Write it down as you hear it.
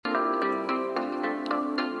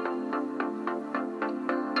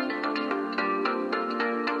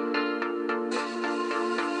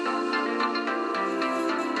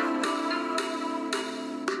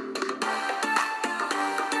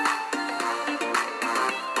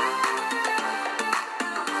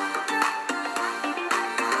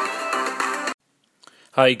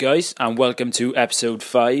Hi guys, and welcome to episode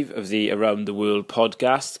 5 of the Around the World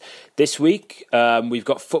podcast. This week we've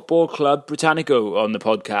got Football Club Británico on the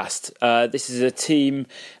podcast. This is a team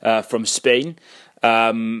from Spain,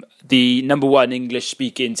 the number one English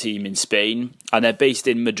speaking team in Spain, and they're based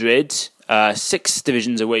in Madrid, 6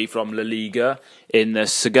 divisions away from La Liga in the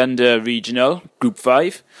Segunda Regional, Group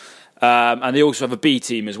 5, and they also have a B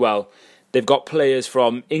team as well. They've got players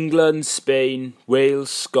from England, Spain, Wales,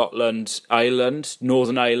 Scotland, Ireland,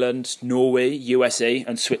 Northern Ireland, Norway, USA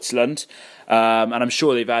and Switzerland. And I'm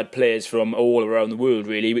sure they've had players from all around the world,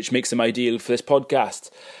 really, which makes them ideal for this podcast.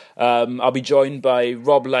 I'll be joined by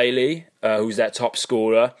Rob Liley, who's their top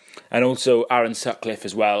scorer, and also Aaron Sutcliffe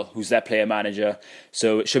as well, who's their player manager.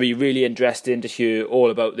 So it should be really interesting to hear all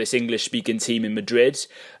about this English-speaking team in Madrid,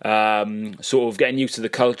 sort of getting used to the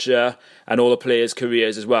culture and all the players'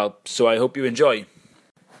 careers as well. So I hope you enjoy.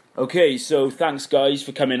 Okay, so thanks guys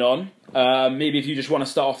for coming on. Maybe if you just want to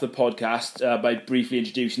start off the podcast by briefly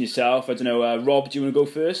introducing yourself. I don't know, Rob, do you want to go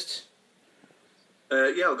first?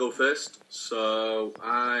 Yeah, I'll go first. So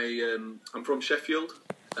I'm from Sheffield,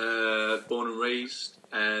 born and raised.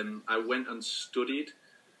 I went and studied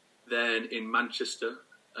then in Manchester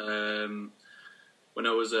when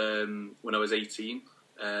I was 18.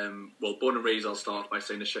 Well, born and raised, I'll start by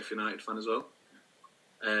saying a Sheffield United fan as well.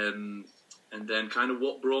 And then kind of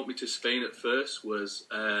what brought me to Spain at first was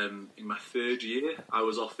in my third year, I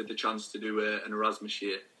was offered the chance to do an Erasmus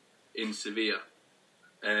year in Sevilla.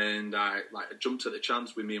 And I jumped at the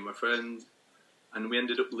chance with me and my friend, and we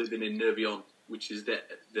ended up living in Nervión, which is the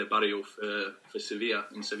barrio for Sevilla,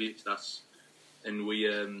 in Sevillas. And we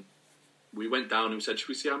went down and we said, should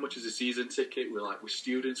we see how much is a season ticket? We're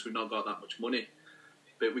students, we've not got that much money.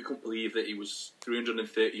 But we couldn't believe that it was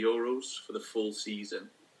 €330 for the full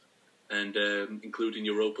season, and including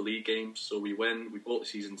Europa League games. So we bought the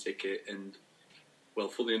season ticket, and, well,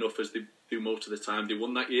 funnily enough, as they do most of the time, they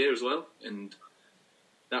won that year as well. And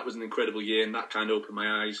that was an incredible year, and that kind of opened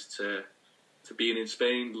my eyes to being in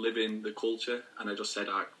Spain, living the culture, and I just said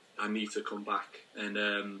I need to come back. And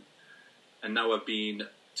now I've been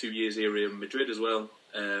 2 years here in Madrid as well,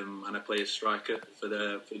 and I play as striker for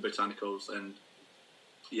the Británicos. And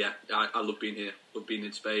yeah, I love being here, love being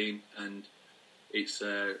in Spain, and it's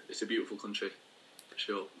a beautiful country for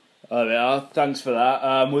sure. Oh yeah, thanks for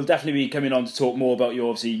that. We'll definitely be coming on to talk more about your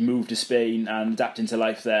obviously move to Spain and adapting to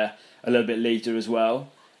life there a little bit later as well.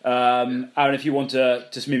 Aaron, if you want to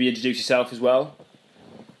just maybe introduce yourself as well.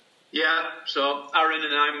 Yeah, so Aaron,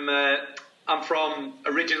 and I'm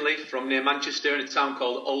originally from near Manchester in a town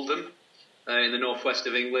called Oldham in the northwest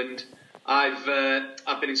of England. I've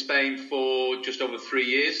been in Spain for just over 3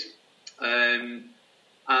 years, I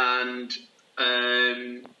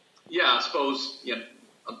suppose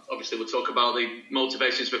obviously we'll talk about the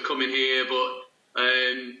motivations for coming here, but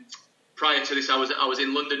prior to this I was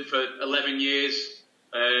in London for 11 years.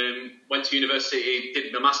 Went to university,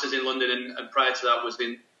 did my masters in London, and prior to that was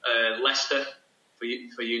in Leicester for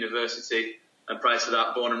university. And prior to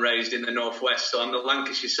that, born and raised in the northwest, so on the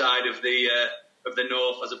Lancashire side of the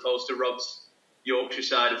north, as opposed to Rob's Yorkshire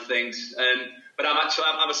side of things. But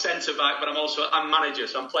I'm a centre back, but I'm manager,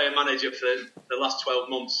 so I'm player manager for the last 12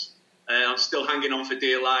 months. I'm still hanging on for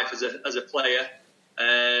dear life as a player,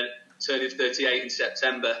 turning 38 in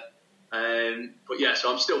September. But yeah,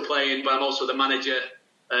 so I'm still playing, but I'm also the manager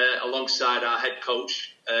alongside our head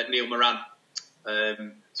coach, Neil Moran.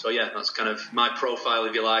 So yeah, that's kind of my profile,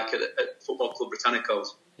 if you like, at Football Club Británico.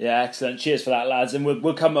 Yeah, excellent. Cheers for that, lads. And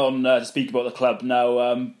we'll come on to speak about the club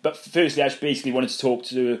now. But firstly, I just basically wanted to talk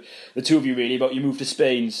to the two of you really about your move to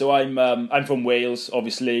Spain. So I'm from Wales,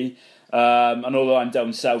 obviously, and although I'm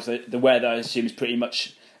down south, the weather I assume is pretty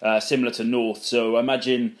much similar to north. So I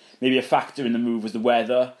imagine maybe a factor in the move was the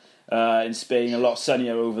weather in Spain, a lot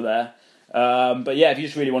sunnier over there. But yeah, if you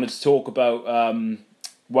just really wanted to talk about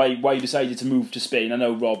why you decided to move to Spain. I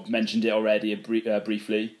know Rob mentioned it already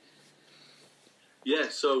briefly. Yeah,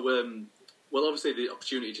 so well, obviously the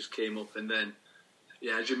opportunity just came up, and then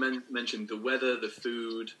as you mentioned, the weather, the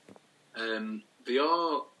food, they're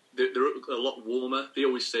a lot warmer. They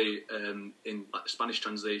always say in like the Spanish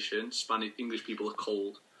translation, English people are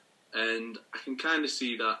cold, and I can kind of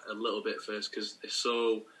see that a little bit first because they're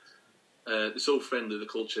so friendly. The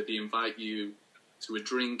culture, they invite you to a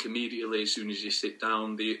drink immediately as soon as you sit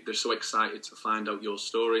down. They're so excited to find out your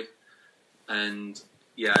story, and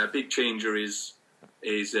yeah, a big changer is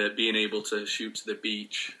being able to shoot to the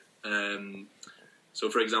beach. So,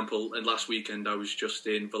 for example, last weekend I was just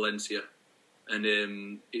in Valencia, and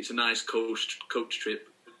it's a nice coach trip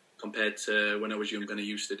compared to when I was young and I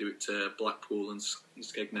used to do it to Blackpool and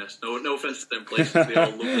Skegness. No offence to them places, they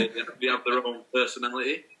all love it. They have their own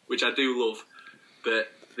personality, which I do love. But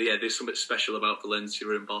yeah, there's something special about Valencia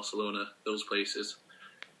and Barcelona, those places.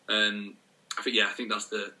 I think that's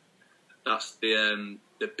the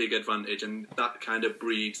big advantage, and that kind of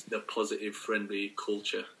breeds the positive, friendly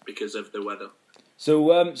culture because of the weather.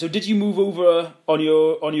 So did you move over on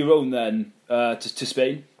your own then to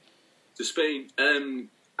Spain? To Spain,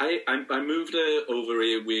 I moved over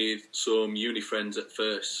here with some uni friends at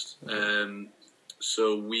first.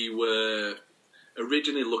 So we were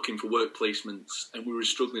originally looking for work placements, and we were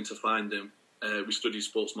struggling to find them. We studied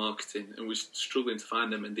sports marketing, and we were struggling to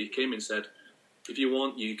find them. And they came and said, if you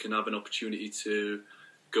want, you can have an opportunity to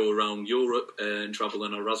go around Europe and travel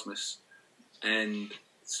on Erasmus. And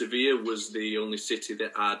Sevilla was the only city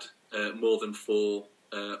that had more than 4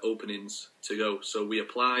 openings to go. So we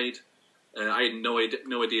applied. I had no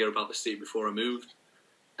idea about the city before I moved,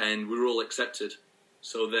 and we were all accepted.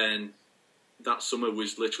 So then that summer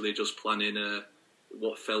was literally just planning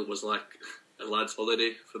what felt was like a lad's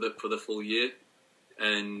holiday for the full year.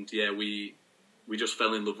 And yeah, we just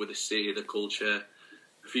fell in love with the city, the culture.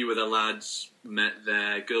 A few of the lads met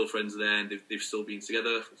their girlfriends there, and they've still been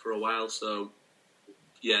together for a while. So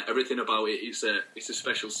yeah, everything about it, it's a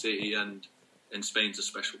special city, and Spain's a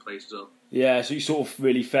special place as well. Yeah, so you sort of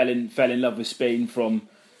really fell in love with Spain from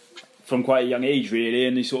quite a young age, really,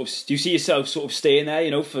 and do you see yourself sort of staying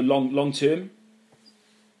there, for long term?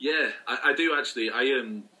 Yeah, I do actually.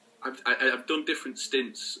 I've done different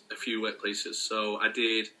stints, a few workplaces. So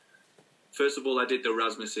first of all, I did the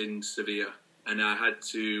Erasmus in Sevilla, and I had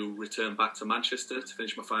to return back to Manchester to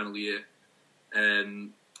finish my final year.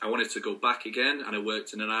 I wanted to go back again, and I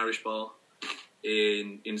worked in an Irish bar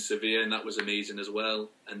in Sevilla, and that was amazing as well.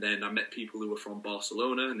 And then I met people who were from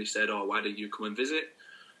Barcelona, and they said, "Oh, why don't you come and visit?"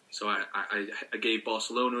 So I gave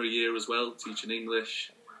Barcelona a year as well, teaching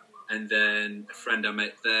English. And then a friend I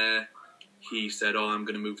met there, he said, "Oh, I'm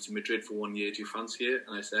going to move to Madrid for 1 year. Do you fancy it?"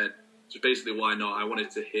 And I said, "So basically, why not?" I wanted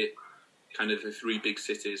to hit kind of the 3 big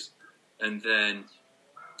cities, and then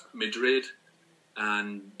Madrid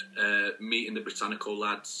and meeting the Británico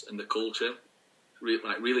lads and the culture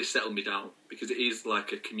really settled me down, because it is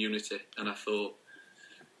like a community. And I thought,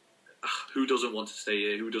 who doesn't want to stay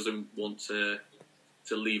here? Who doesn't want to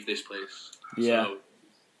leave this place? Yeah. So,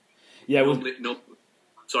 yeah.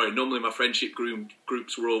 Normally my friendship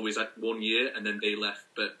groups were always at 1 year, and then they left.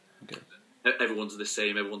 But everyone's the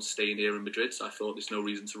same. Everyone's staying here in Madrid. So I thought there's no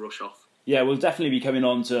reason to rush off. Yeah, we'll definitely be coming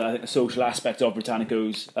on to, I think, the social aspect of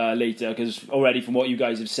Británicos later, because already from what you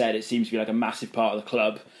guys have said, it seems to be like a massive part of the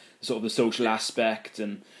club, sort of the social aspect,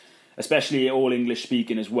 and especially all English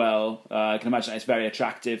speaking as well. I can imagine it's very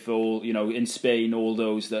attractive for all, in Spain, all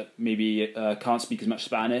those that maybe can't speak as much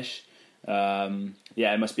Spanish.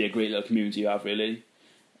 It must be a great little community you have, really.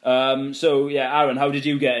 So yeah, Aaron, how did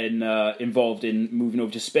you get involved in moving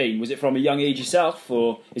over to Spain? Was it from a young age yourself,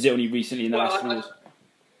 or is it only recently in the last 4 years?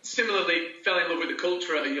 Similarly, fell in love with the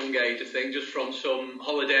culture at a young age, I think, just from some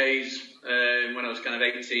holidays when I was kind of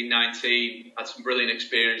 18, 19, had some brilliant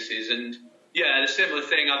experiences. And yeah, a similar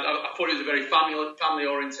thing, I thought it was a very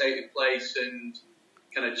family-orientated place, and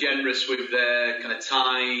kind of generous with their kind of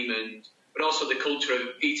time, but also the culture of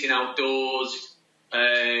eating outdoors,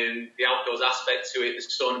 the outdoors aspect to it, the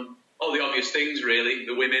sun, all the obvious things really.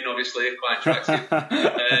 The women, obviously, are quite attractive.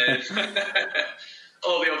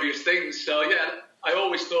 All the obvious things. So yeah, I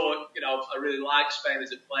always thought, I really liked Spain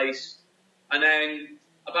as a place. And then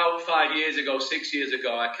about 5 years ago, 6 years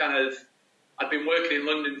ago, I'd been working in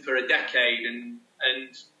London for a decade, and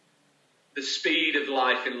the speed of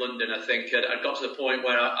life in London, I think, I'd got to the point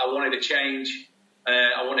where I wanted a change.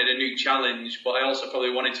 I wanted a new challenge, but I also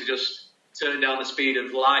probably wanted to just turn down the speed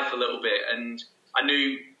of life a little bit. And I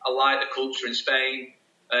knew I liked the culture in Spain.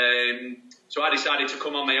 So I decided to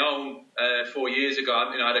come on my own 4 years ago.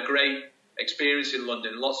 I had a great experience in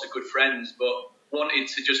London, lots of good friends, but wanted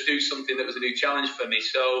to just do something that was a new challenge for me.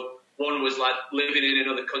 So one was like living in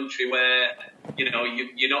another country where,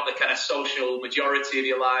 you're not the kind of social majority, if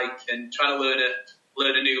you like, and trying to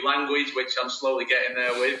learn a new language, which I'm slowly getting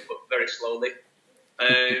there with, but very slowly.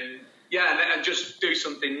 And just do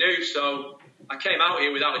something new. So I came out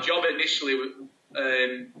here without a job initially.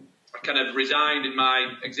 I kind of resigned in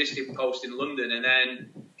my existing post in London, and then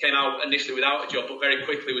came out initially without a job, but very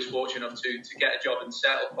quickly was fortunate enough to get a job and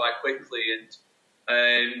settle quite quickly.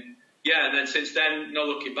 And then since then, no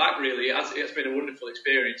looking back really. It's been a wonderful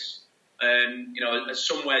experience.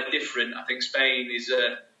 Somewhere different. I think Spain is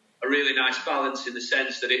a really nice balance in the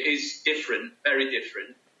sense that it is different, very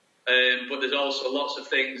different. But there's also lots of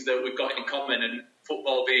things that we've got in common, and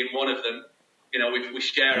football being one of them. You know, we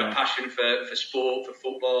share a passion for sport, for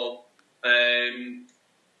football.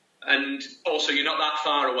 And also, you're not that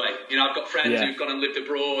far away. You know, I've got friends who've gone and lived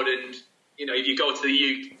abroad, and you know, if you go to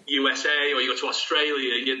the USA or you go to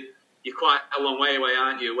Australia, you're quite a long way away,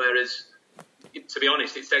 aren't you? Whereas, to be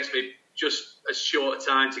honest, it takes me just as short a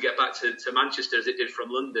time to get back to Manchester as it did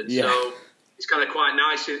from London. Yeah. So it's kind of quite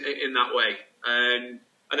nice in that way. And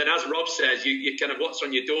then, as Rob says, you kind of what's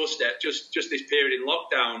on your doorstep. Just this period in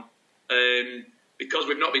lockdown, because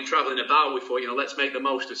we've not been travelling about. We thought, you know, let's make the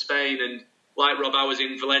most of Spain. And like Rob, I was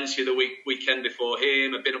in Valencia the weekend before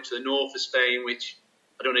him. I've been up to the north of Spain, which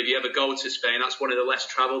I don't know if you ever go to Spain. That's one of the less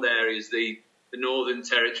travelled areas, the northern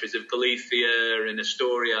territories of Galicia and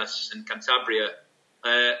Asturias and Cantabria.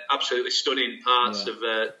 Absolutely stunning parts of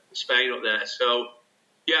Spain up there. So,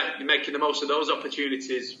 yeah, you're making the most of those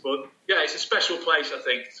opportunities. But, yeah, it's a special place, I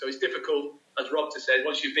think. So it's difficult, as Rob said,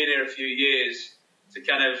 once you've been here a few years, to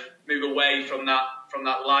kind of move away from that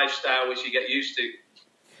lifestyle which you get used to.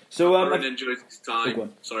 So Aaron enjoyed his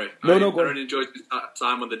time. Sorry, Aaron enjoyed his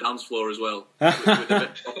time on the dance floor as well. Absolutely,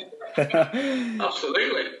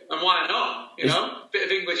 and why not? You know, bit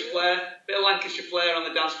of English flair, bit of Lancashire flair on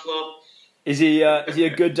the dance floor. Is he a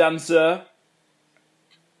good dancer?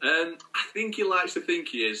 I think he likes to think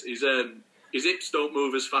he is. His hips don't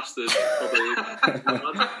move as fast as probably.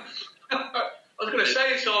 I was going to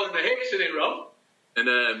say it's all in the hips, isn't it, Rob? And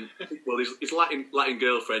well, his Latin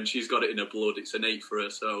girlfriend, she's got it in her blood. It's innate for her,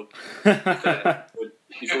 so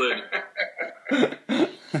he's learning.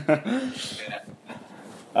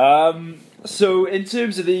 So, in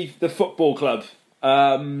terms of the football club,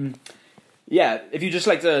 if you'd just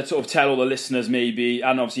like to sort of tell all the listeners, maybe,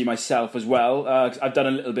 and obviously myself as well, I've done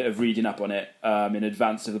a little bit of reading up on it in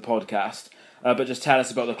advance of the podcast, but just tell us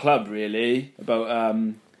about the club, really, about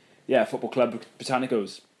Football Club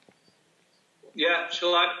Británicos. Yeah,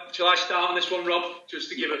 shall I start on this one, Rob? Just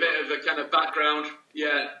to give a bit of a kind of background.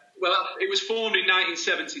 Yeah, well, it was formed in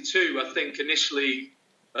 1972, I think, initially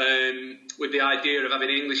with the idea of having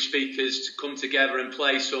English speakers to come together and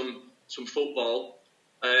play some football,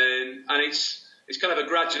 and it's kind of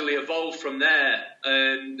gradually evolved from there.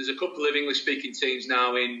 There's a couple of English speaking teams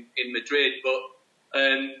now in Madrid, but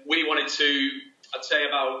we wanted to, I'd say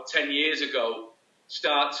about 10 years ago,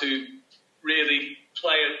 start to really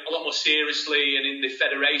play a lot more seriously and in the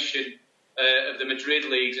federation of the Madrid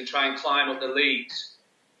leagues and try and climb up the leagues.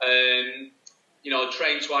 You know,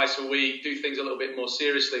 train twice a week, do things a little bit more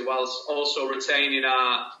seriously, whilst also retaining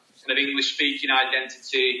our kind of English-speaking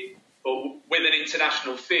identity, but with an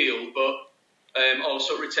international feel, but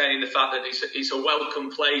also retaining the fact that it's a welcome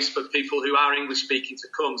place for people who are English-speaking to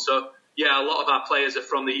come. So, yeah, a lot of our players are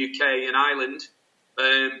from the UK and Ireland,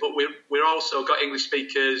 but we're also got English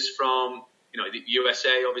speakers from, you know, the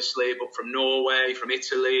USA, obviously, but from Norway, from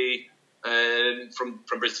Italy, from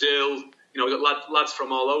Brazil. You know, we've got lads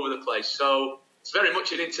from all over the place. So it's very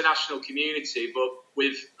much an international community, but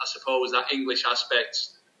with, I suppose, that English aspect,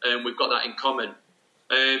 we've got that in common.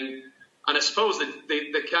 And I suppose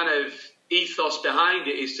the kind of ethos behind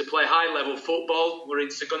it is to play high-level football. We're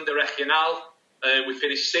in Segunda Regional. We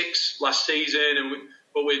finished 6th last season,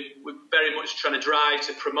 but we're very much trying to drive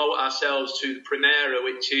to promote ourselves to the Primera,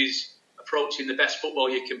 which is approaching the best football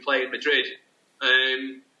you can play in Madrid.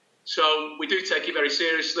 So we do take it very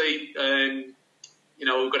seriously. You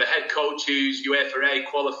know, we've got a head coach who's UEFA A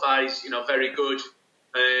qualifies, you know, very good.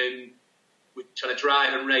 We're trying to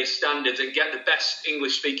drive and raise standards and get the best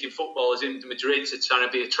English-speaking footballers in Madrid to try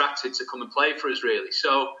to be attracted to come and play for us, really.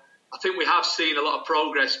 So I think we have seen a lot of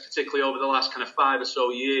progress, particularly over the last kind of 5 or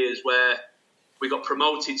so years, where we got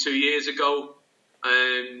promoted 2 years ago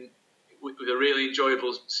with a really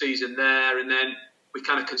enjoyable season there, and then we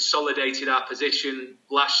kind of consolidated our position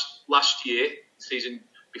last year, season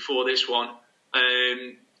before this one,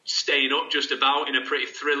 staying up just about in a pretty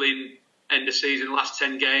thrilling end of season, last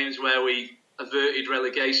 10 games where we avoided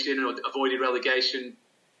relegation,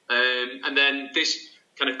 and then this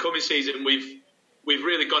kind of coming season we've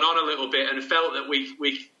really gone on a little bit and felt that we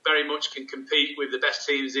very much can compete with the best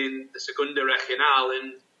teams in the Segunda Regional,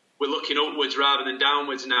 and we're looking upwards rather than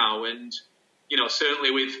downwards now. And you know,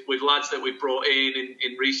 certainly with lads that we've brought in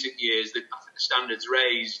recent years, I think the standards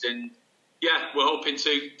raised, and yeah, we're hoping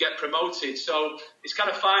to get promoted. So it's kind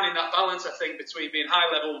of finding that balance, I think, between being a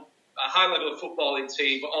high level footballing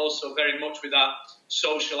team, but also very much with that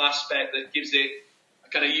social aspect that gives it a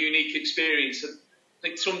kind of unique experience. I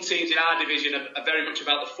think some teams in our division are very much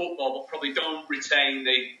about the football, but probably don't retain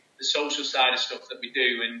the social side of stuff that we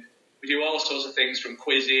do. And we do all sorts of things, from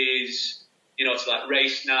quizzes, you know, to like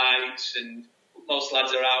race nights, and most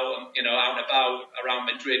lads are out and about around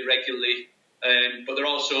Madrid regularly. But they're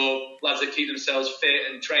also lads that keep themselves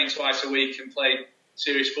fit and train twice a week and play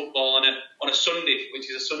serious football on a Sunday, which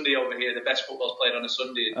is a Sunday over here. The best football's played on a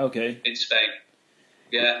Sunday in Spain.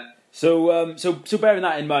 Yeah. So bearing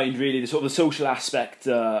that in mind, really, the sort of the social aspect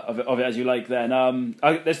of it, as you like. Then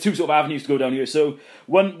there's two sort of avenues to go down here. So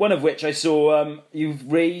one of which I saw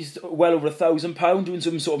you've raised well over £1,000 doing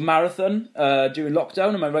some sort of marathon during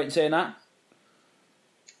lockdown. Am I right in saying that?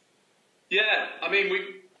 Yeah, I mean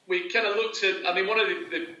we kind of looked at. I mean, one of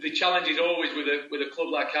the challenges always with a club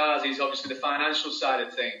like ours is obviously the financial side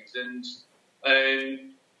of things, and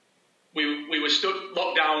we were stuck.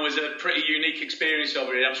 Lockdown was a pretty unique experience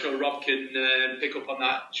over here. I'm sure Rob can pick up on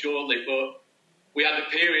that shortly. But we had a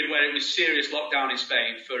period where it was serious lockdown in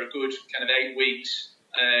Spain for a good kind of 8 weeks,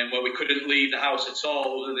 where we couldn't leave the house at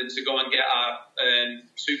all other than to go and get our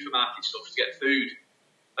supermarket stuff to get food.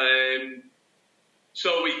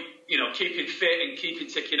 So we, keeping fit and keeping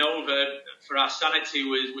ticking over for our sanity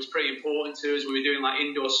was pretty important to us. We were doing like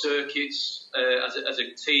indoor circuits as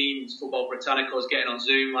a team. Fútbol Británico was getting on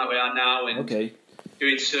Zoom like we are now and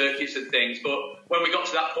doing circuits and things. But when we got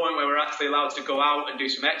to that point where we were actually allowed to go out and do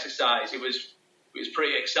some exercise, it was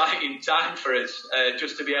pretty exciting time for us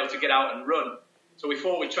just to be able to get out and run. So we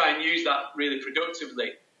thought we'd try and use that really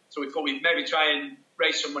productively. So we thought we'd maybe try and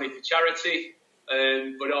raise some money for charity,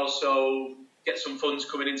 but also get some funds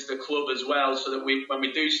coming into the club as well, so that when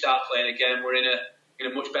we do start playing again, we're in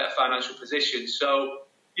a much better financial position. So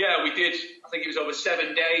yeah, we did. I think it was over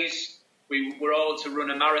 7 days. We were all to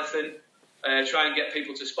run a marathon, try and get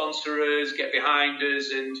people to sponsor us, get behind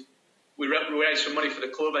us, and we raised some money for the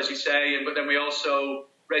club, as you say. But then we also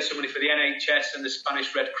raised some money for the NHS and the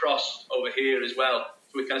Spanish Red Cross over here as well.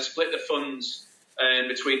 So we kind of split the funds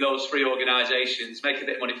between those three organisations, make a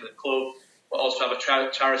bit of money for the club, but also have a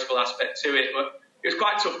charitable aspect to it. But it was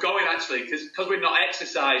quite tough going, actually, because we've not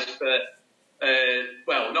exercised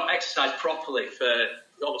not exercised properly for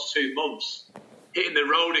almost 2 months. Hitting the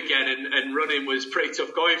road again and running was pretty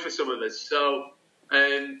tough going for some of us. So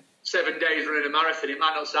 7 days running a marathon, it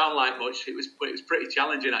might not sound like much, but it was pretty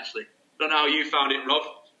challenging, actually. I don't know how you found it, Rob.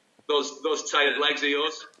 Those tired legs of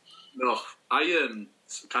yours. No, I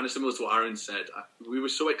kind of similar to what Aaron said. We were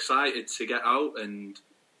so excited to get out and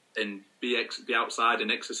be outside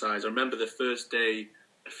and exercise. I remember the first day,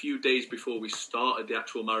 a few days before we started the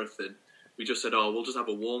actual marathon, we just said, we'll just have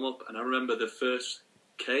a warm-up. And I remember the first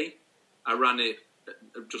K, I ran it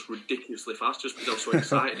just ridiculously fast just because I was so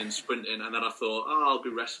excited and sprinting. And then I thought, I'll be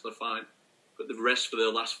restful, fine. But the rest for the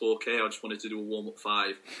last 4K, I just wanted to do a warm-up 5.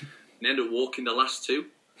 And I ended up walking the last 2.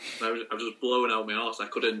 And I was just blowing out my arse. I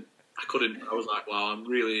couldn't. I was like, wow, I'm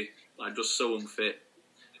just so unfit.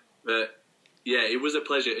 But yeah, it was a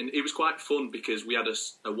pleasure, and it was quite fun because we had a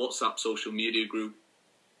WhatsApp social media group,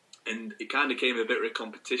 and it kind of came a bit of a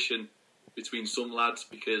competition between some lads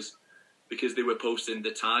because they were posting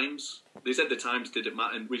the times. They said the times didn't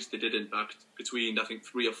matter, which they didn't. Between I think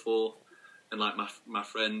 3 or 4, and like my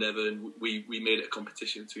friend Evan, we made it a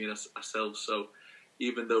competition between ourselves. So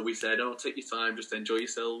even though we said, take your time, just enjoy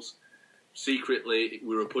yourselves, secretly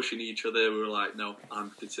we were pushing each other. We were like, no,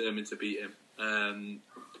 I'm determined to beat him.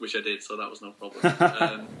 Which I did, so that was no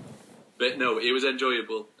problem. But no, it was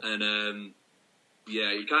enjoyable, and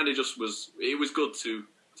it kind of just was. It was good to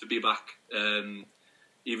be back,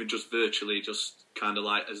 even just virtually, just kind of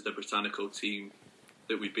like as the Británico team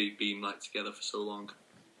that we've been like together for so long.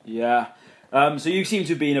 Yeah. So you seem to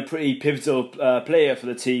have been a pretty pivotal player for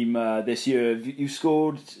the team this year. You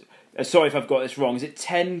scored. Sorry if I've got this wrong. Is it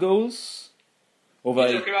 10 goals? You're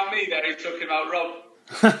talking about me there. He's talking about Rob.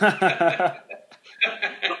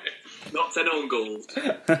 Not 10 own goals.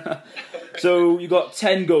 So you got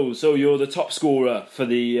 10 goals. So you're the top scorer for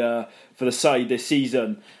the side this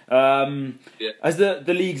season. Has the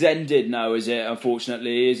league's ended now? Is it?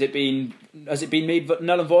 Unfortunately, has it been made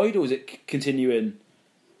null and void, or is it continuing?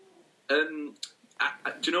 Do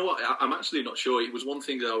you know what? I'm actually not sure. It was one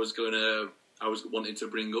thing that I was wanting to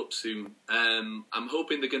bring up soon. I'm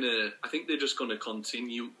hoping I think they're just gonna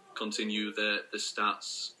continue the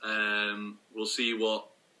stats. We'll see what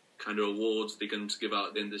kind of awards they're going to give out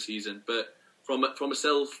at the end of the season. But from a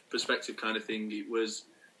self perspective kind of thing, it was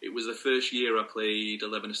the first year I played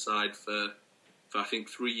 11-a-side for I think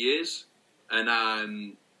 3 years,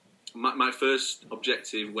 and my first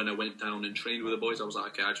objective when I went down and trained with the boys, I was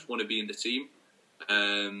like, okay, I just want to be in the team,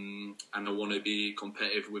 and I want to be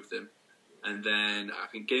competitive with them. And then I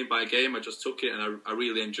think game by game, I just took it, and I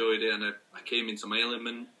really enjoyed it, and I came into my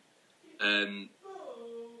element.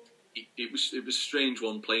 It was a strange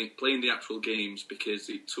one playing the actual games, because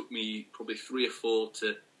it took me probably 3 or 4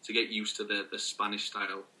 to get used to the Spanish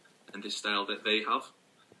style and the style that they have.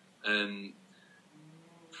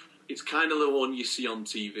 it's kind of the one you see on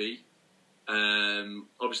TV.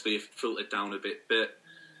 Obviously, if filtered down a bit, but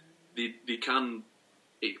it can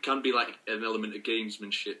be like an element of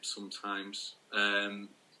gamesmanship sometimes.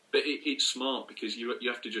 But it's smart because you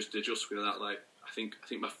have to just adjust with that. Like I think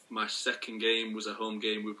my second game was a home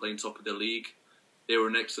game. We were playing top of the league. They were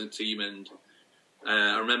an excellent team, and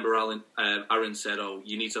I remember Aaron said, "Oh,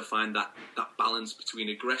 you need to find that balance between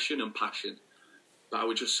aggression and passion." But I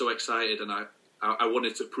was just so excited, and I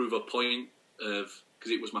wanted to prove a point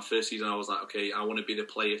because it was my first season. I was like, okay, I want to be the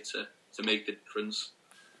player to make the difference.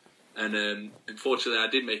 And unfortunately, I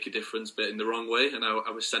did make a difference, but in the wrong way, and I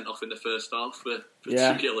was sent off in the first half for 2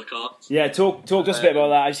 yellow cards. Yeah, talk to us a bit about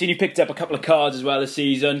that. I've seen you picked up a couple of cards as well this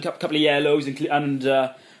season, a couple of yellows and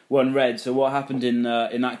one red. So what happened in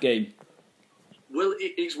that game? Well,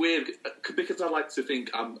 it's weird because I like to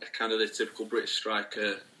think I'm kind of the typical British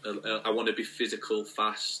striker. I want to be physical,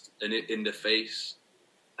 fast, and in the face.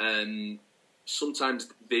 And sometimes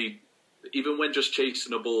even when just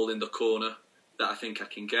chasing a ball in the corner that I think I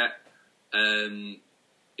can get,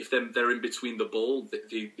 if they're in between the ball,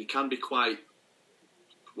 they can be quite.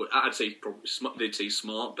 Well, I'd say probably they'd say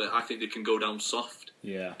smart, but I think they can go down soft.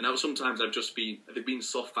 Yeah. And sometimes they've been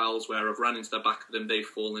soft fouls where I've ran into the back of them, they've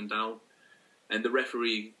fallen down. And the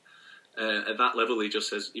referee, at that level, he just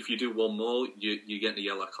says, if you do one more, you get a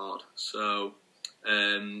yellow card. So,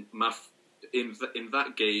 in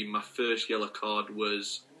that game, my first yellow card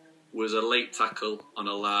was a late tackle on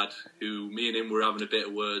a lad who, me and him were having a bit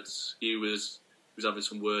of words. He was having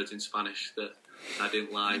some words in Spanish that I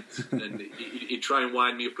didn't like. And he'd try and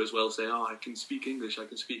wind me up as well, say, "Oh, I can speak English.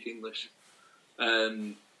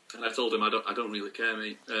 And I told him, I don't really care,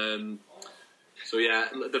 mate. So yeah,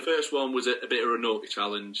 the first one was a bit of a naughty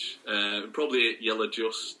challenge, probably yellow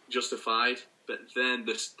justified. But then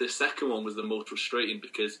the second one was the most frustrating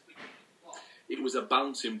because it was a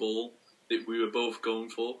bouncing ball that we were both going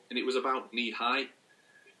for, and it was about knee height.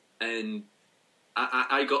 And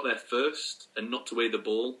I got there first and knocked away the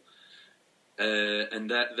ball, and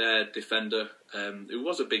their defender, who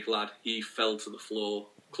was a big lad, he fell to the floor,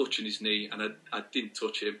 clutching his knee, and I didn't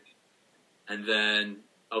touch him. And then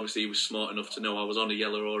obviously he was smart enough to know I was on a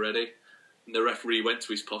yellow already. And the referee went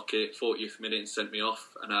to his pocket, 40th minute, and sent me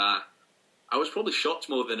off. And I was probably shocked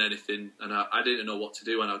more than anything, and I didn't know what to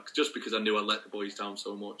do. And just because I knew I let the boys down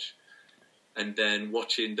so much. And then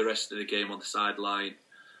watching the rest of the game on the sideline,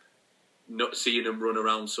 not seeing them run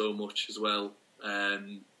around so much as well.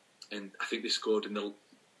 And I think they scored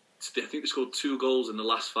they scored 2 goals in the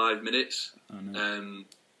last 5 minutes. Oh, no.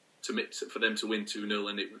 For them to win 2-0,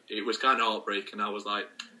 and it was kind of heartbreaking. I was like,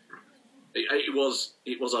 it was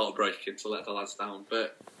heartbreaking to let the lads down,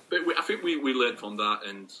 but I think we learned from that,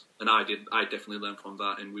 and I definitely learned from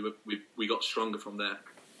that, and we got stronger from there.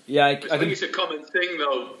 Yeah, I think it's a common thing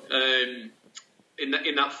though,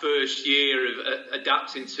 in that first year of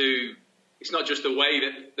adapting to. It's not just the way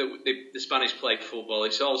that the Spanish play football;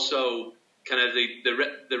 it's also kind of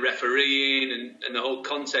the refereeing and the whole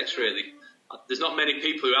context really. There's not many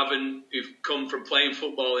people who've come from playing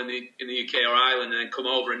football in the UK or Ireland and then come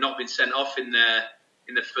over and not been sent off in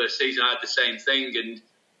the first season. I had the same thing,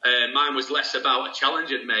 and mine was less about a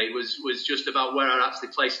challenge I'd made. Was just about where I'd actually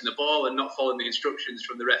placing the ball and not following the instructions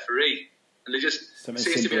from the referee. And there just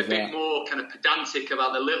seems to be a bit more kind of pedantic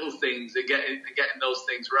about the little things and getting those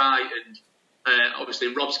things right. And obviously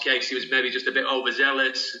in Rob's case, he was maybe just a bit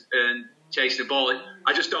overzealous and chasing the ball.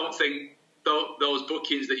 I just don't think those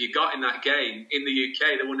bookings that you got in that game in the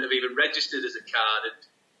UK, they wouldn't have even registered as a card. And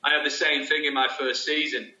I had the same thing in my first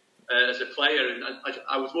season as a player, and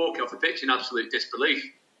I was walking off the pitch in absolute disbelief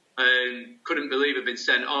and couldn't believe I'd been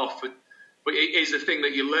sent off. But it is the thing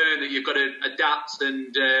that you learn, that you've got to adapt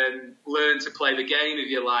and learn to play the game, if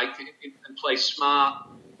you like, and play smart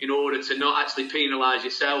in order to not actually penalise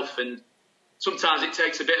yourself. And sometimes it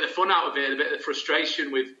takes a bit of the fun out of it, a bit of the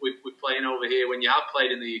frustration with playing over here when you have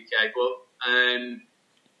played in the UK. But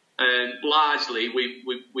largely,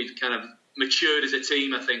 we've kind of matured as a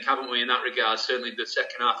team, I think, haven't we, in that regard? Certainly the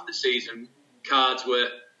second half of the season, cards were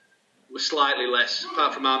slightly less,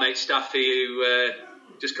 apart from our mate Staffy, who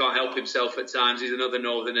just can't help himself at times. He's another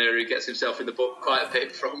northerner who gets himself in the book quite a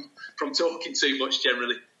bit from talking too much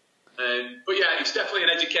generally. But yeah, it's definitely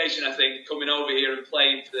an education, I think, coming over here and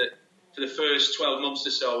playing for the first 12 months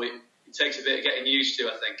or so. It takes a bit of getting used to,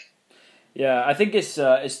 I think. Yeah, I think it's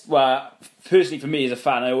well, personally for me as a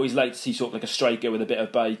fan, I always like to see sort of like a striker with a bit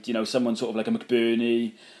of bite. You know, someone sort of like a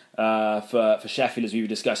McBurney for Sheffield, as we were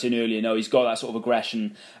discussing earlier. You know, he's got that sort of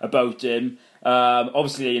aggression about him.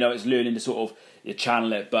 Obviously, you know, it's learning to sort of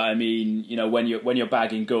channel it. But I mean, you know, when you're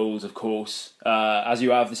bagging goals, of course, as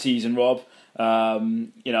you have the season, Rob,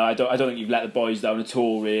 I don't think you've let the boys down at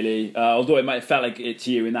all, really. Although it might have felt like it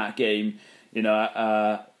to you in that game.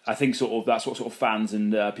 I think that's what sort of fans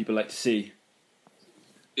and people like to see.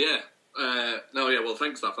 Yeah. Well,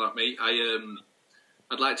 thanks for that, mate.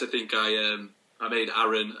 I'd like to think I made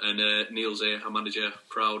Aaron and Niels, our manager,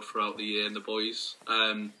 proud throughout the year, and the boys.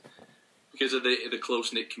 Because of the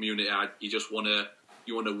close knit community, you just want to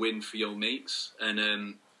win for your mates.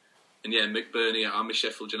 And Mick Burney, I'm a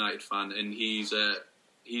Sheffield United fan, and he's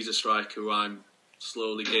a striker who I'm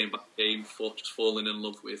slowly game by game just falling in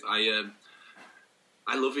love with. I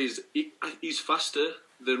love he's faster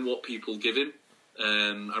than what people give him.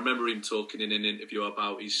 I remember him talking in an interview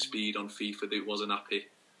about his speed on FIFA that he wasn't happy,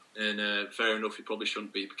 and fair enough, he probably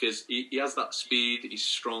shouldn't be, because he has that speed, he's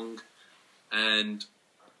strong, and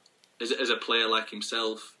as a player like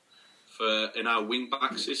himself, in our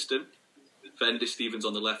wing-back system, Andy Stevens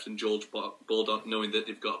on the left and George Baldock, knowing that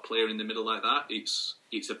they've got a player in the middle like that, it's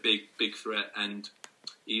a big threat, and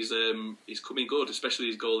he's coming good, especially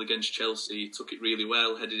his goal against Chelsea. He took it really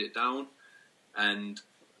well, headed it down, and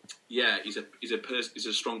yeah, he's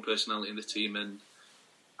a strong personality in the team, and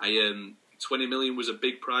 20 million was a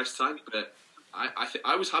big price tag, but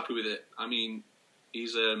I was happy with it. I mean,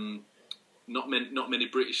 he's not many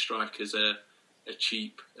British strikers are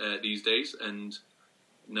cheap these days, and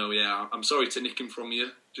I'm sorry to nick him from you,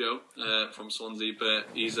 Joe, from Swansea, but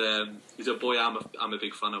he's a boy I'm a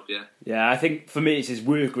big fan of. Yeah, I think for me it's his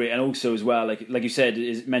work rate, and also as well, like you said,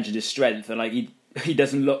 mentioned his strength, and like he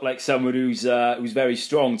doesn't look like someone who's very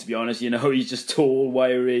strong, to be honest. He's just tall,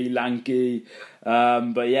 wiry, lanky,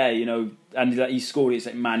 but yeah, and he scored it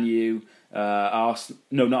like Man U,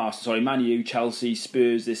 Man U, Chelsea,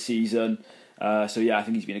 Spurs this season. So yeah, I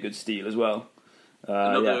think he's been a good steal as well.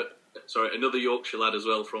 Another Yorkshire lad as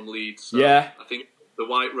well from Leeds. So yeah, I think the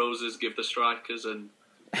white roses give the strikers, and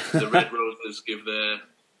the red roses give the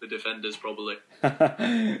defenders, probably.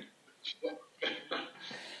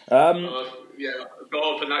 Go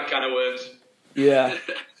open that can of worms. Yeah.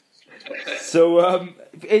 So,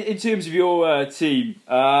 in terms of your team,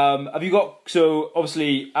 have you got? So,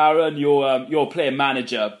 obviously, Aaron, you're player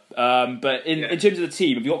manager. But in terms of the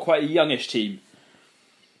team, have you got quite a youngish team?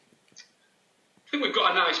 I think we've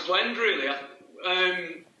got a nice blend, really.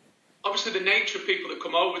 Obviously, the nature of people that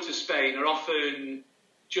come over to Spain are often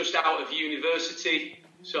just out of university.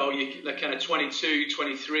 So they're kind of 22,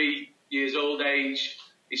 23 years old age.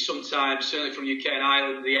 Is sometimes, certainly from UK and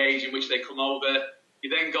Ireland, the age in which they come over.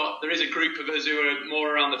 There is a group of us who are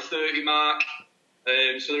more around the 30 mark.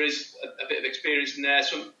 So there is a bit of experience in there.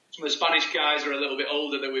 Some of the Spanish guys are a little bit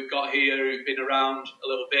older that we've got here, who've been around a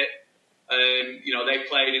little bit. They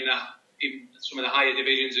played in some of the higher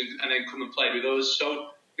divisions and then come and played with us.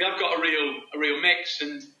 So we have got a real mix,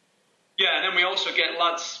 and then we also get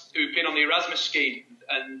lads who've been on the Erasmus scheme,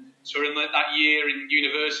 and so we're in that year in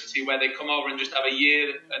university where they come over and just have a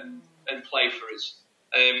year and play for us.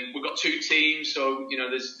 We've got two teams, so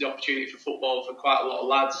there's the opportunity for football for quite a lot of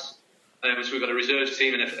lads. So we've got a reserve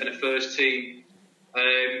team and a first team.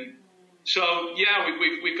 We've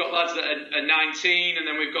got lads that are 19, and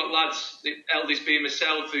then we've got lads, the eldest being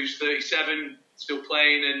myself, who's 37, still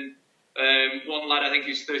playing, and one lad I think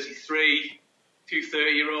who's 33, two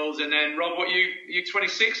 30-year-olds, and then Rob, what you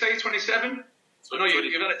 26? Are you 27? I know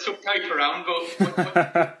you've had a tough paper round, but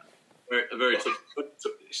very tough.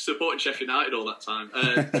 Supporting Sheffield United all that time.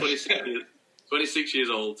 26 years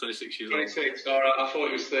old. 26. All right, I thought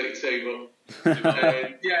he was 32, but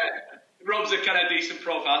Rob's a kind of decent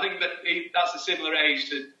profile. I think that's a similar age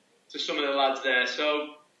to some of the lads there.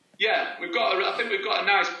 So yeah, we've got a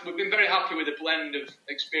nice. We've been very happy with the blend of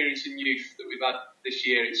experience and youth that we've had this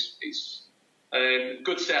year. It's a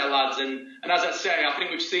good set of lads, and as I say, I think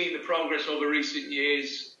we've seen the progress over recent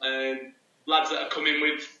years. Lads that are coming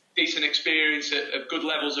with decent experience at good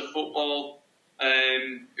levels of football,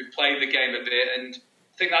 who've played the game a bit, and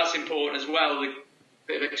I think that's important as well. The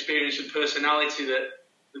bit of experience and personality that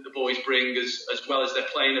the boys bring, as well as their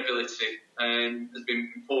playing ability, has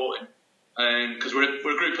been important. Because we're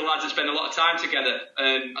a group of lads that spend a lot of time together.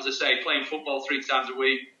 As I say, playing football 3 times a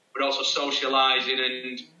week, but also socialising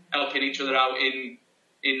and helping each other out in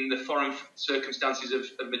the foreign circumstances of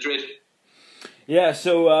Madrid. Yeah.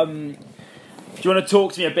 So, do you want to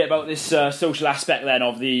talk to me a bit about this social aspect then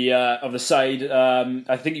of the side?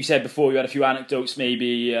 I think you said before you had a few anecdotes,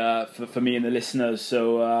 maybe for me and the listeners.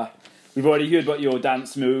 So we've already heard about your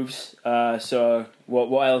dance moves. So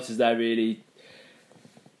what else is there really?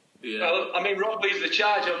 Yeah. Well, I mean, Rob leads the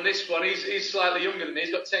charge on this one. He's slightly younger than me.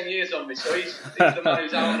 He's got 10 years on me, so he's the man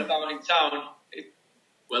who's out and about in town.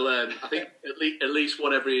 Well, I think at least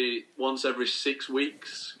once every 6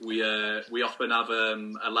 weeks, we often have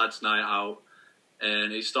a lads' night out,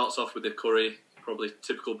 and it starts off with the curry, probably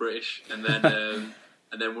typical British, and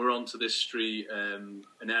then we're on to this street, an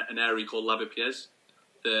area called Lavapiés.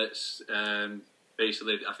 That's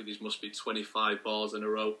basically, I think these must be 25 bars in a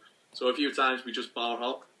row. So a few times we just bar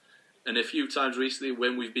hop, and a few times recently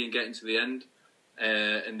when we've been getting to the end.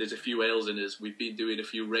 And there's a few ales in us. We've been doing a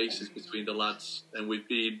few races between the lads, and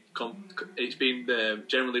it's been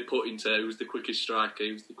generally put into who's the quickest striker,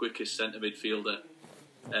 who's the quickest centre midfielder,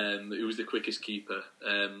 who's the quickest keeper.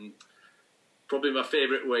 Probably my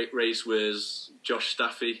favourite race was Josh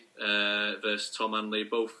Staffy versus Tom Hanley,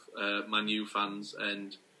 both Man U fans,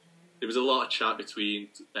 and there was a lot of chat between.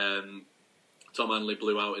 Tom Hanley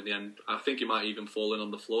blew out in the end. I think he might have even fallen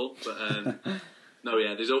on the floor, but. No,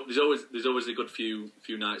 yeah. There's always a good few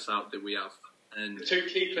nights out that we have. And the two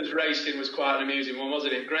keepers racing was quite an amusing one,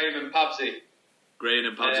 wasn't it? Graham and Pabsy.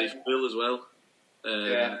 Phil as well.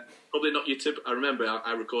 Yeah. Probably not your I remember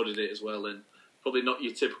I recorded it as well, and probably not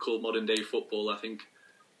your typical modern day football. I think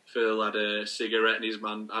Phil had a cigarette in his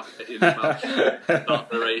mouth start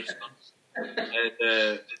the race,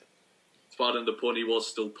 and pardon the pun, he was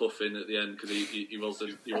still puffing at the end because he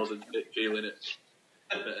wasn't feeling it.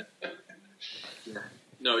 But, yeah.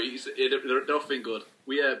 No, they're often good.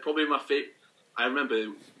 We probably my favourite. I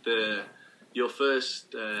remember your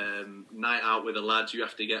first night out with the lads. You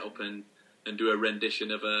have to get up and do a rendition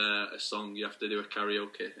of a song. You have to do a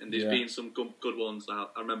karaoke, and there's been some good ones. I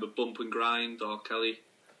remember Bump and Grind or Kelly.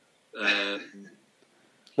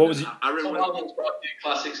 What was it? I remember. Tom Allen's got a few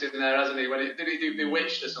classics in there, hasn't he? Did he do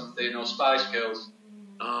Bewitched or something, or Spice Girls?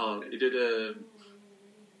 Oh, he did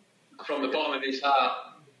From the Bottom of His Heart.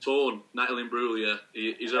 Torn, Natalie Imbruglia.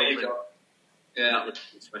 He's over. Yeah, that was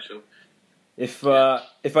special. If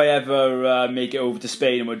I ever make it over to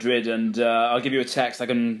Spain and Madrid, and I'll give you a text, I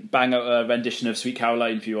can bang out a rendition of Sweet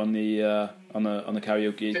Caroline for you on the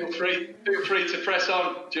karaoke. Feel free to press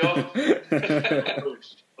on, Joe. I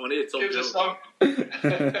want to hear Give us a song.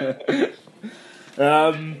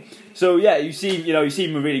 So yeah, you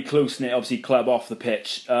seem a really close knit, obviously, club off the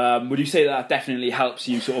pitch. Would you say that definitely helps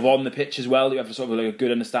you sort of on the pitch as well? Do you have sort of like a good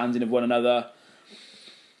understanding of one another?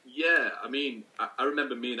 Yeah, I mean, I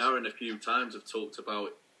remember me and Aaron a few times have talked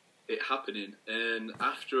about it happening, and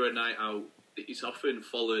after a night out, it's often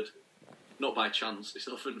followed, not by chance, it's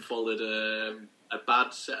often followed a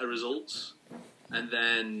bad set of results, and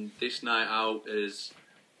then this night out is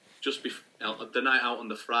just the night out on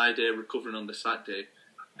the Friday, recovering on the Saturday.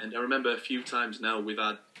 And I remember a few times now we've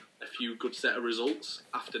had a few good set of results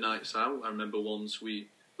after nights out. I remember once we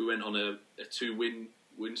went on a 2-win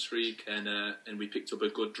streak and we picked up a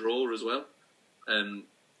good draw as well. And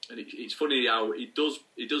it's funny how it does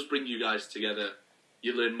bring you guys together.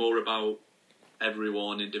 You learn more about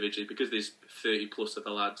everyone individually because there's 30 plus of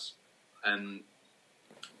the lads, and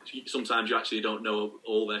sometimes you actually don't know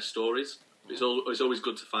all their stories. It's always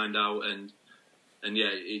good to find out, and yeah,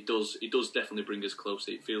 it does definitely bring us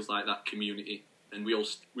closer. It feels like that community, and we all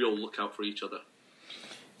look out for each other.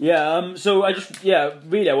 Yeah. So I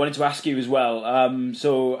wanted to ask you as well.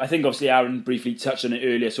 So I think obviously Aaron briefly touched on it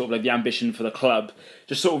earlier, sort of like the ambition for the club.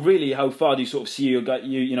 Just sort of really, how far do you sort of see you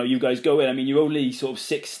guys going? I mean, you're only sort of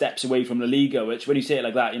 6 steps away from La Liga, which when you say it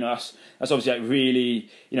like that, that's obviously like really,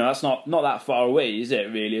 that's not that far away, is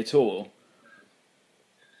it really at all?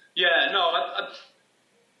 Yeah, no,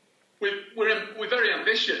 we're very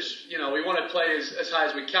ambitious. We want to play as high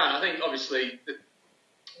as we can. I think obviously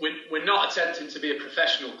we're not attempting to be a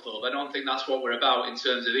professional club. I don't think that's what we're about in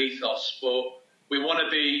terms of ethos. But we want to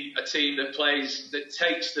be a team that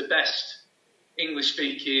takes the best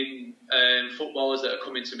English-speaking footballers that are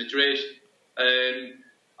coming to Madrid.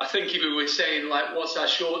 I think if we were saying like, what's our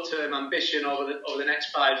short-term ambition over the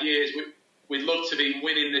next 5 years, we'd love to be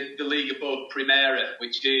winning the league above Primera,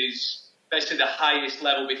 which is basically the highest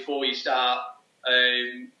level before you start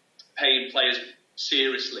paying players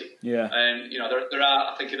seriously. Yeah. There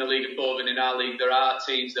are, I think, in the league above and in our league, there are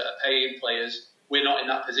teams that are paying players. We're not in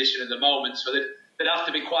that position at the moment, so there'd have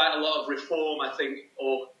to be quite a lot of reform, I think,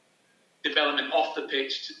 or development off the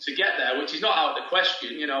pitch to get there, which is not out of the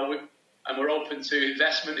question. And we're open to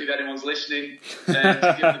investment if anyone's listening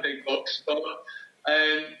to give the big bucks. But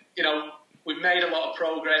we've made a lot of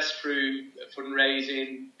progress through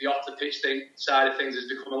fundraising. The off-the-pitch side of things has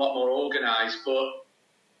become a lot more organised. But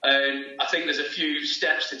I think there's a few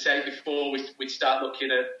steps to take before we start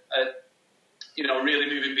looking at really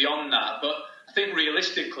moving beyond that. But I think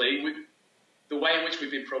realistically, the way in which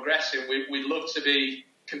we've been progressing, we'd love to be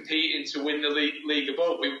competing to win the league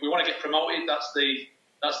above. We want to get promoted. That's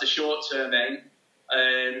the short-term aim.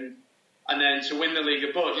 and then to win the league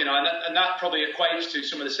above, and that probably equates to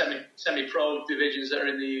some of the semi-pro divisions that are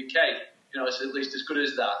in the UK. It's at least as good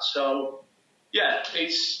as that. So, yeah,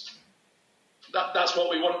 that's what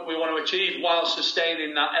we want to achieve while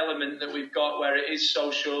sustaining that element that we've got, where it is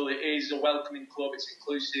social, it is a welcoming club, it's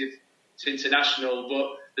inclusive, it's international,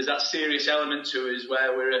 but there's that serious element to us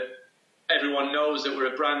where everyone knows that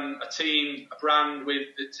we're a brand that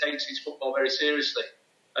takes its football very seriously.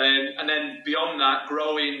 And then beyond that,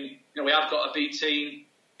 growing, we have got a B team.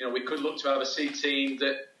 We could look to have a C team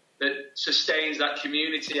that sustains that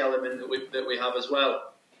community element that we have as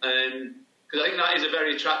well. Because I think that is a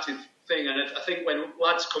very attractive thing. And I think when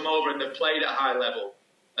lads come over and they've played at a high level,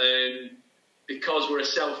 because we're a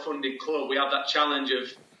self-funded club, we have that challenge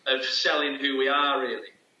of selling who we are, really.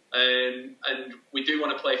 And we do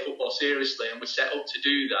want to play football seriously, and we're set up to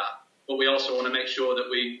do that. But we also want to make sure that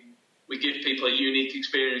we give people a unique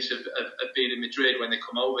experience of being in Madrid when they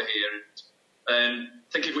come over here. And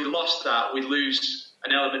I think if we lost that, we'd lose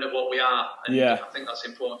an element of what we are. And I think that's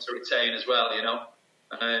important to retain as well,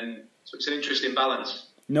 so it's an interesting balance.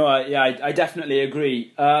 No, I definitely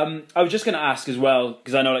agree. I was just going to ask as well,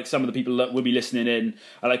 because I know some of the people that will be listening in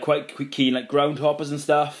are quite keen, groundhoppers and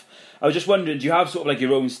stuff. I was just wondering, do you have sort of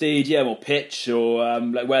your own stadium or pitch, or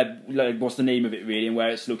where, what's the name of it really, and where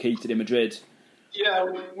it's located in Madrid? Yeah,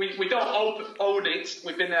 we don't own it.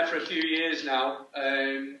 We've been there for a few years now,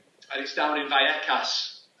 and it's down in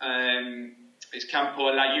Vallecas. It's Campo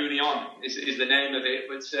La Unión is the name of it.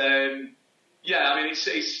 But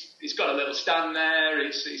it's got a little stand there.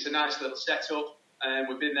 It's a nice little setup.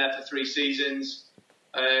 We've been there for 3 seasons.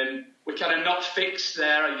 We're kind of not fixed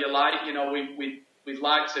there, if you like. We'd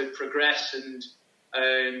like to progress, and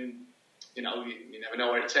you never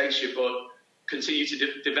know where it takes you, but continue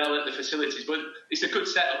to develop the facilities. But it's a good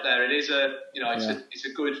setup there. It is it's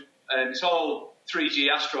a good. It's all 3G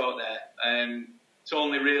Astro out there. It's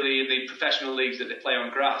only really in the professional leagues that they play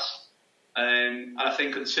on grass. And I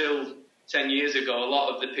think until 10 years ago, a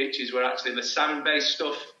lot of the pitches were actually the sand-based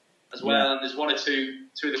stuff as well. Yeah. And there's 1 or 2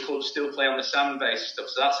 of the clubs still play on the sand-based stuff.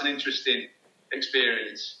 So that's an interesting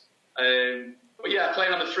experience. But yeah,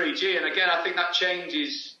 playing on the 3G. And again, I think that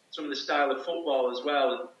changes some of the style of football as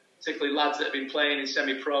well, particularly lads that have been playing in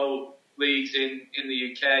semi-pro leagues in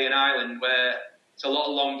the UK and Ireland, where it's a lot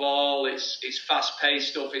of long ball, it's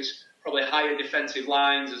fast-paced stuff, it's probably higher defensive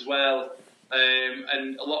lines as well,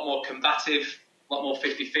 and a lot more combative, a lot more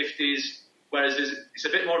 50-50s, whereas it's a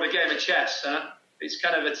bit more of a game of chess. It's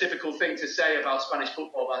kind of a typical thing to say about Spanish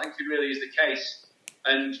football, but I think it really is the case.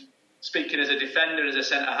 And speaking as a defender, as a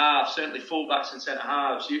centre-half, certainly full-backs and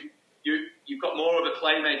centre-halves, you've got more of a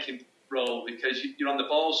playmaking role because you're on the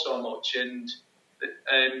ball so much, and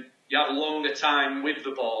you have a longer time with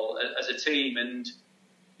the ball as a team. And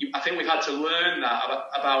I think we've had to learn that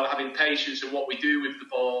about having patience and what we do with the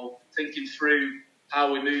ball, thinking through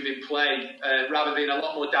how we move in play, rather being a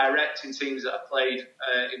lot more direct in teams that have played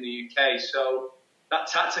in the UK. So that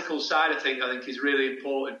tactical side of things, I think, is really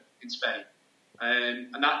important in Spain.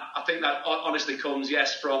 And that, I think that honestly comes,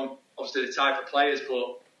 yes, from obviously the type of players,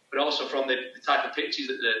 but also from the type of pitches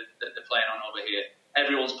that they're playing on over here.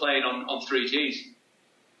 Everyone's playing on 3Gs.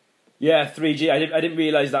 Yeah, 3G. I didn't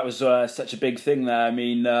realise that was such a big thing there. I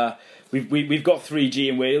mean, we've got 3G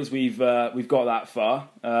in Wales. We've got that far,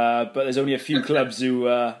 but there's only a few clubs who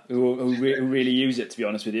really use it. To be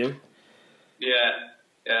honest with you.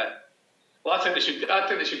 Yeah. Well, I think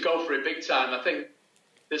they should go for it big time. I think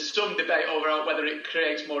there's some debate over whether it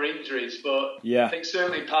creates more injuries, but I think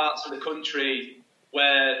certainly parts of the country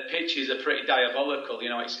where pitches are pretty diabolical.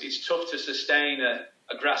 It's tough to sustain a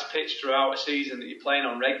grass pitch throughout a season that you're playing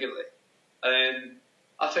on regularly. And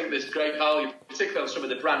I think there's great value, particularly on some of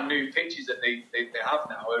the brand new pitches that they have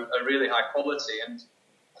now, are really high quality, and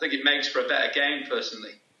I think it makes for a better game,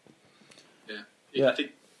 personally. Yeah. I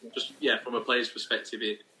think from a player's perspective,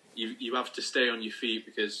 you have to stay on your feet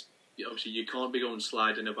because obviously you can't be going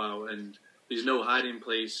sliding about, and there's no hiding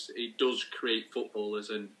place. It does create footballers,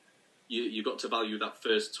 and you've got to value that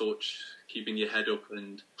first touch, keeping your head up,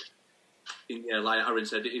 and like Aaron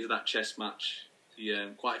said, it is that chess match.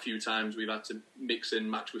 Quite a few times we've had to mix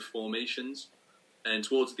and match with formations, and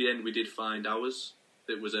towards the end we did find ours.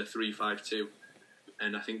 That was a 3-5-2,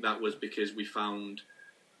 and I think that was because we found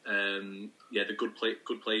the good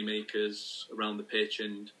playmakers around the pitch,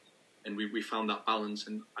 and we found that balance.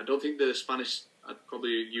 And I don't think the Spanish,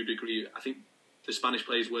 probably you'd agree, I think the Spanish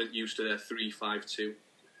players weren't used to their 3-5-2,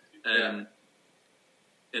 and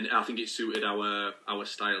I think it suited our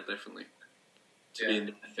style definitely. To be in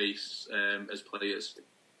the face as players.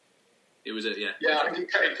 It was yeah. Yeah, I think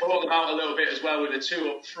it caught them out a little bit as well with the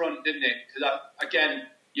two up front, didn't it? Because again,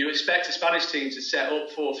 you expect a Spanish team to set up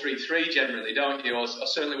 4-3-3 generally, don't you? Or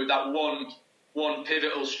certainly with that one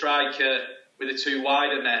pivotal striker with the two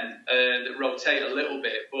wider men that rotate a little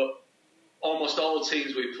bit. But almost all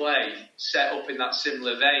teams we play set up in that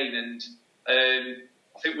similar vein, and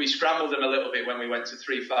I think we scrambled them a little bit when we went to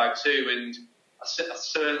 3-5-2, and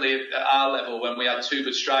certainly at our level when we had two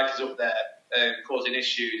good strikers up there causing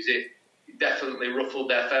issues, it definitely ruffled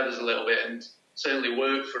their feathers a little bit and certainly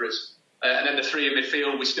worked for us. And then the three in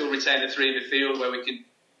midfield, we still retain the three in midfield where we can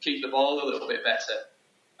keep the ball a little bit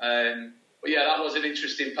better. But yeah, that was an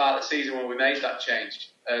interesting part of the season when we made that change.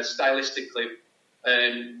 Stylistically,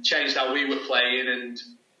 changed how we were playing, and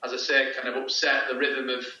as I say, kind of upset the rhythm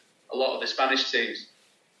of a lot of the Spanish teams.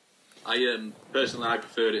 I personally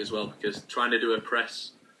preferred it as well, because trying to do a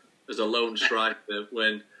press as a lone striker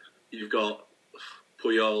when you've got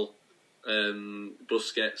Puyol,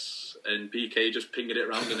 Busquets and PK just pinging it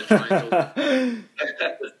around in a triangle.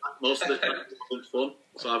 Most of the time it wasn't fun.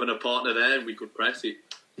 So having a partner there and we could press it,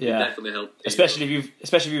 definitely helped. Especially if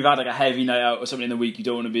you've had like a heavy night out or something in the week, you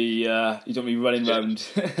don't want to be running around.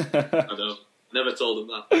 I know. Never told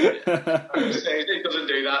them that. Yeah. I was saying, it doesn't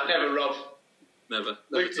do that. Never, Rob. Never.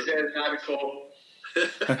 Luke is there the night before.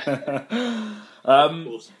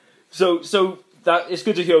 So that it's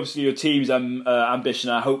good to hear obviously your team's ambition.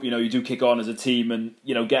 I hope you do kick on as a team and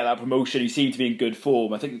get that promotion. You seem to be in good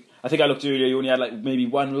form. I think I looked earlier. You only had like maybe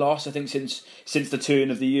one loss. I think since the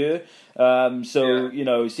turn of the year. It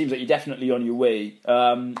seems like you're definitely on your way.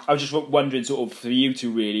 I was just wondering, sort of for you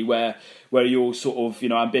two, really, where your sort of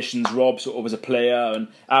ambitions, Rob, sort of as a player, and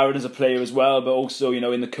Aaron as a player as well, but also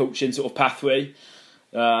in the coaching sort of pathway,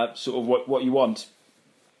 sort of what you want.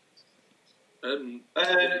 I mean,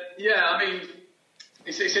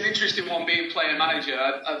 it's an interesting one being player manager.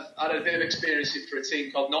 I've had a bit of experience for a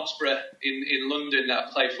team called Knoxborough in London that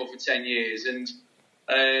I've played for 10 years, and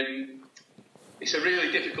it's a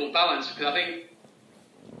really difficult balance, because I think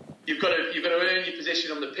you've got to earn your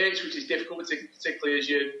position on the pitch, which is difficult, particularly as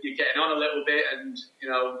you're getting on a little bit, and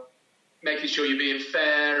making sure you're being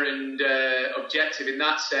fair and objective in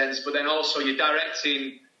that sense. But then also you're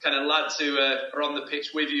directing kind of lads who are on the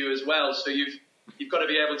pitch with you as well. So you've got to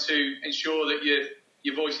be able to ensure that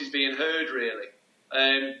your voice is being heard, really.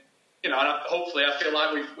 And hopefully I feel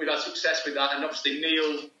like we've had success with that. And obviously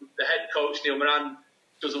Neil, the head coach, Neil Moran,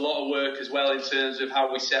 does a lot of work as well in terms of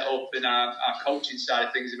how we set up in our coaching side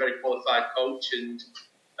of things. He's a very qualified coach, and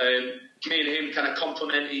me and him kind of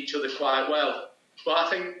complement each other quite well. But I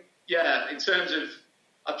think, in terms of,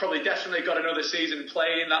 I've probably definitely got another season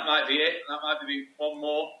playing. That might be it. That might be one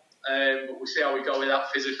more. But we'll see how we go with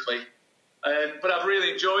that physically. But I've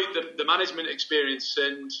really enjoyed the management experience,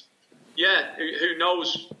 and who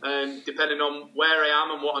knows? Depending on where I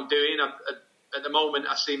am and what I'm doing, at the moment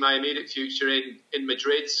I see my immediate future in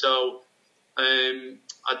Madrid. So I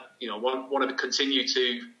want to continue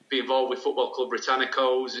to be involved with Football Club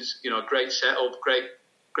Británicos. It's a great setup,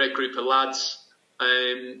 great group of lads.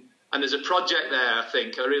 And there's a project there, I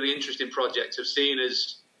think, a really interesting project of seeing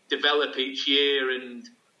us develop each year. And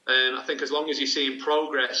I think as long as you're seeing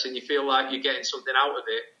progress and you feel like you're getting something out of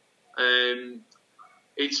it,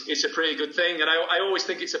 it's a pretty good thing. And I always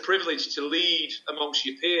think it's a privilege to lead amongst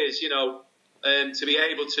your peers, to be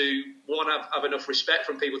able to, one, have enough respect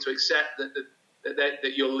from people to accept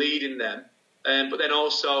that you're leading them, but then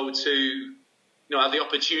also to have the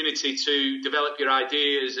opportunity to develop your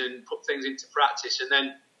ideas and put things into practice, and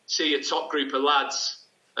then see a top group of lads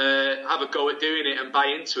have a go at doing it and buy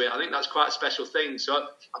into it. I think that's quite a special thing. So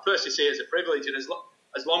I personally see it as a privilege, and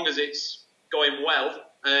as long as it's going well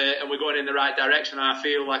and we're going in the right direction, and I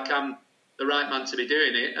feel like I'm the right man to be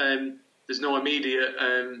doing it, there's no immediate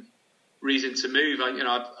reason to move.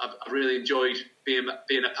 I've really enjoyed being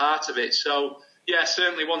a part of it. So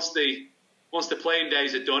certainly once the playing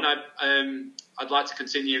days are done, I'd like to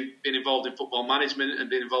continue being involved in football management and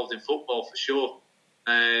being involved in football for sure.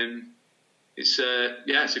 It's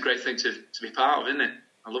a great thing to be part of, isn't it?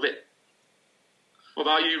 I love it. What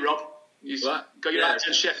about you, Rob? You've got your eye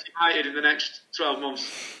on Sheffield United in the next 12 months.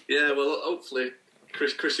 Yeah, well, hopefully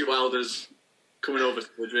Chrissy Wilder's coming over to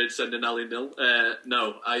Madrid, sending Ali nil.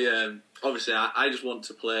 No, I just want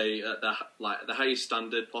to play at the highest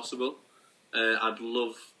standard possible. I'd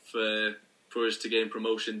love for us to gain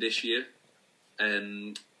promotion this year,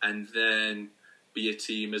 and then be a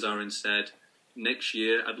team, as Aaron said, next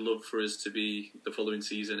year. I'd love for us to be, the following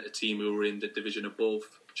season, a team who are in the division above,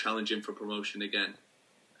 challenging for promotion again.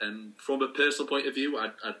 And from a personal point of view,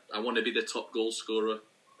 I want to be the top goal scorer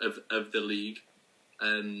of the league.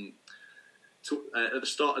 at the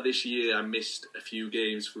start of this year, I missed a few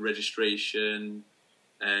games for registration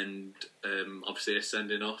and obviously a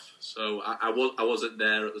sending off. So I wasn't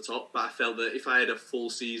there at the top, but I felt that if I had a full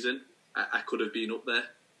season, I could have been up there.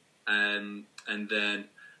 And then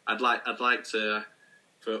I'd like to,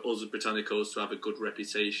 for us Britannicos, to have a good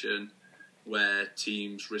reputation where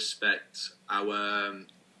teams respect our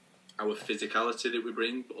physicality that we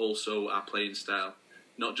bring, but also our playing style.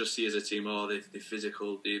 Not just see as a team, they're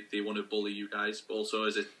physical, they want to bully you guys, but also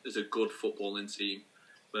as a good footballing team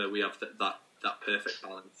where we have that perfect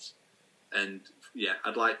balance. And yeah,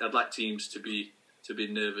 I'd like teams to be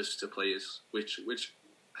nervous to players, which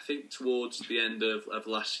I think towards the end of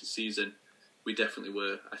last season we definitely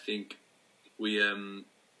were. I think we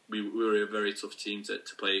were a very tough team to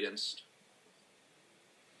play against.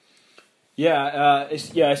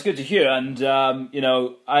 It's good to hear, and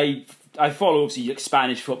I follow obviously like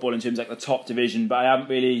Spanish football in terms of like the top division, but I haven't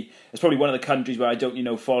really. It's probably one of the countries where I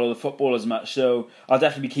don't follow the football as much. So I'll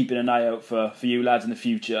definitely be keeping an eye out for you lads in the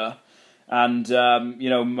future. And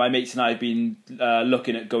my mates and I have been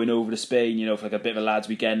looking at going over to Spain, for like a bit of a lads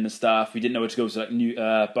weekend and stuff. We didn't know where to go to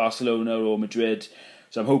like Barcelona or Madrid.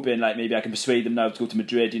 So I'm hoping like maybe I can persuade them now to go to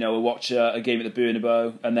Madrid, we'll watch a game at the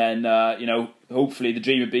Bernabeu, and then, hopefully the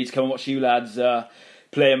dream would be to come and watch you lads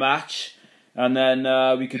play a match, and then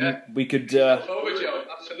we could... Over, Joe.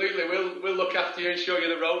 Absolutely, we'll look after you and show you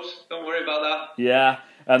the ropes. Don't worry about that. Yeah,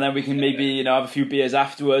 and then we can maybe, have a few beers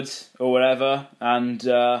afterwards or whatever, and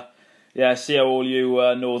see how all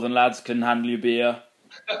you northern lads can handle your beer.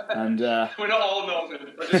 And we're not all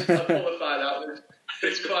northern, I'll qualify that.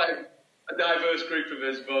 It's quite a diverse group of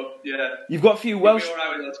us, but yeah. You've got a few Welsh.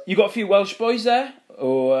 You got a few Welsh boys there,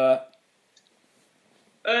 or?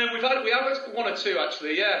 We have one or two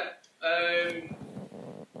actually. Yeah. There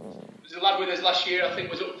was a lad with us last year. I think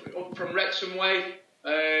was up from Wrexham way.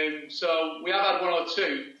 So we have had one or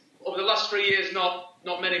two over the last 3 years.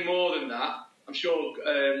 Not many more than that. I'm sure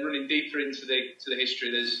running deeper into the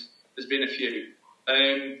history, there's been a few.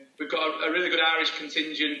 We've got a really good Irish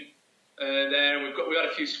contingent. There, and we've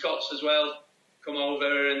had a few Scots as well come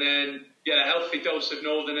over, and then a healthy dose of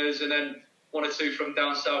Northerners, and then one or two from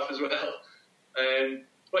down south as well.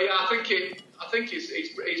 But yeah, I think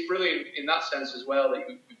it's brilliant in that sense as well that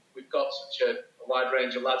we've got such a wide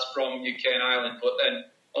range of lads from UK and Ireland, but then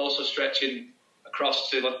also stretching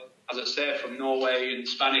across to, as I say, from Norway and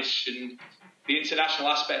Spanish, and the international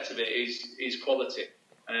aspect of it is quality,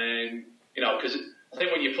 and because I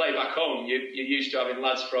think when you play back home, you're used to having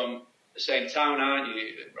lads from the same town, aren't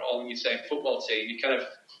you? All in your same football team. You kind of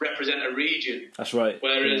represent a region. That's right.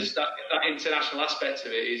 Whereas that international aspect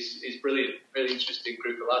of it is brilliant. Really interesting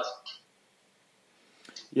group of lads.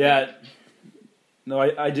 Yeah. No,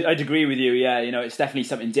 I'd agree with you. Yeah, it's definitely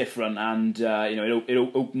something different, and it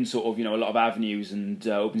opens sort of a lot of avenues and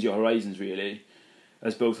opens your horizons really,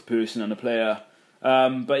 as both a person and a player.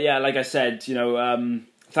 But yeah, like I said,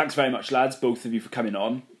 thanks very much, lads, both of you, for coming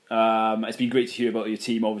on. It's been great to hear about your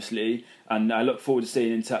team, obviously, and I look forward to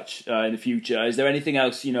staying in touch in the future. Is there anything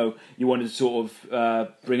else you wanted to sort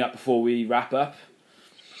of bring up before we wrap up?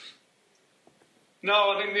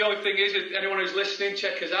 No, I think the only thing is, anyone who's listening,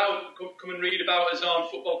 check us out. Come and read about us on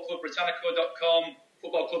footballclubbritannico.com.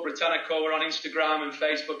 Football Club Britannico. We're on Instagram and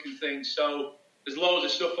Facebook and things. So there's loads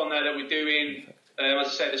of stuff on there that we're doing. As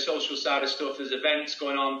I say, the social side of stuff. There's events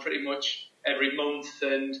going on pretty much every month,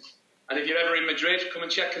 and if you're ever in Madrid, come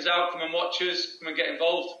and check us out, come and watch us, come and get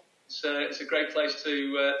involved. It's a great place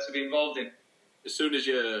to be involved in. As soon as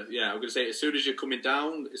you're coming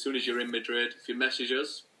down, as soon as you're in Madrid, if you message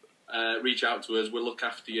us, reach out to us. We'll look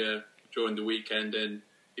after you during the weekend, and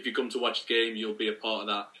if you come to watch the game, you'll be a part of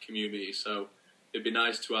that community. So it'd be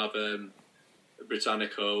nice to have a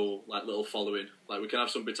Britannico little following. We can have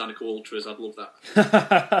some Britannico ultras. I'd love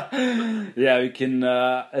that. Yeah, we can.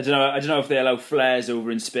 I don't know if they allow flares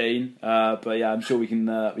over in Spain, but yeah, I'm sure we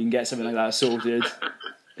can get something like that sorted.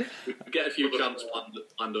 We get a few chants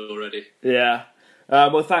planned already. Yeah.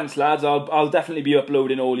 Well, thanks, lads. I'll definitely be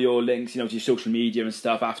uploading all your links, to your social media and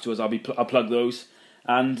stuff afterwards. I'll plug those.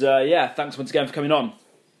 And thanks once again for coming on.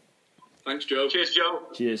 Thanks, Joe. Cheers, Joe.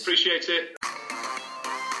 Cheers. Appreciate it.